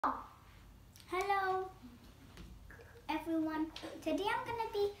Hello everyone. Today I'm going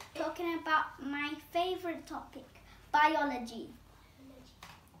to be talking about my favorite topic, biology.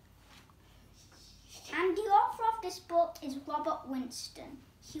 And the author of this book is Robert Winston.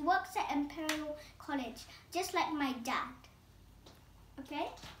 He works at Imperial College, just like my dad. Okay?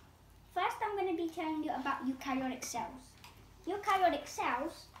 First I'm going to be telling you about eukaryotic cells. Eukaryotic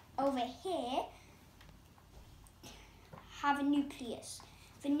cells over here have a nucleus.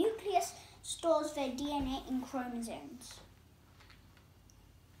 The nucleus stores their DNA in chromosomes.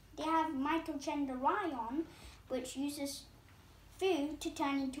 They have mitochondrion, which uses food to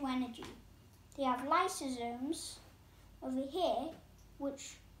turn into energy. They have lysosomes over here,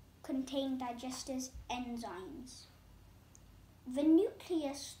 which contain digesters enzymes. The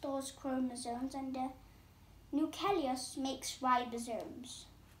nucleus stores chromosomes and the nucleus makes ribosomes.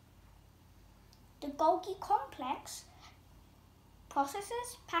 The Golgi complex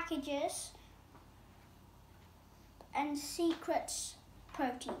processes, packages, and secretes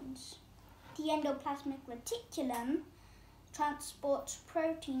proteins. The endoplasmic reticulum transports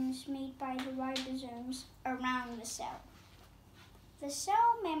proteins made by the ribosomes around the cell. The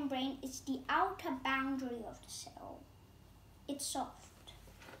cell membrane is the outer boundary of the cell. It's soft.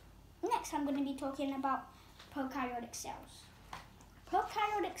 Next, I'm going to be talking about prokaryotic cells.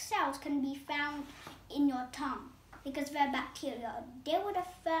 Prokaryotic cells can be found in your tongue because they're bacteria. They were the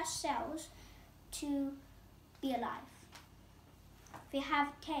first cells to be alive. They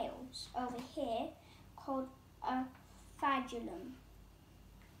have tails over here called a flagellum.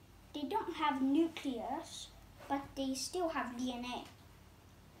 They don't have nucleus, but they still have DNA.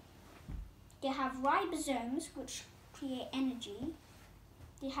 They have ribosomes, which create energy.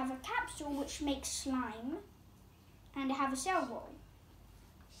 They have a capsule, which makes slime. And they have a cell wall.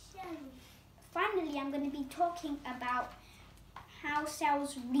 Finally, I'm going to be talking about how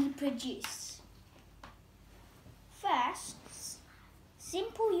cells reproduce. First,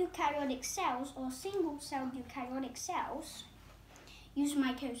 simple eukaryotic cells or single-celled eukaryotic cells use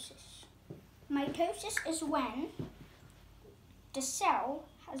mitosis. Mitosis is when the cell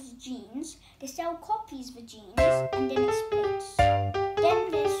has genes, the cell copies the genes, and then it splits.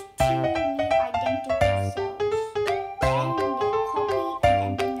 Then there's two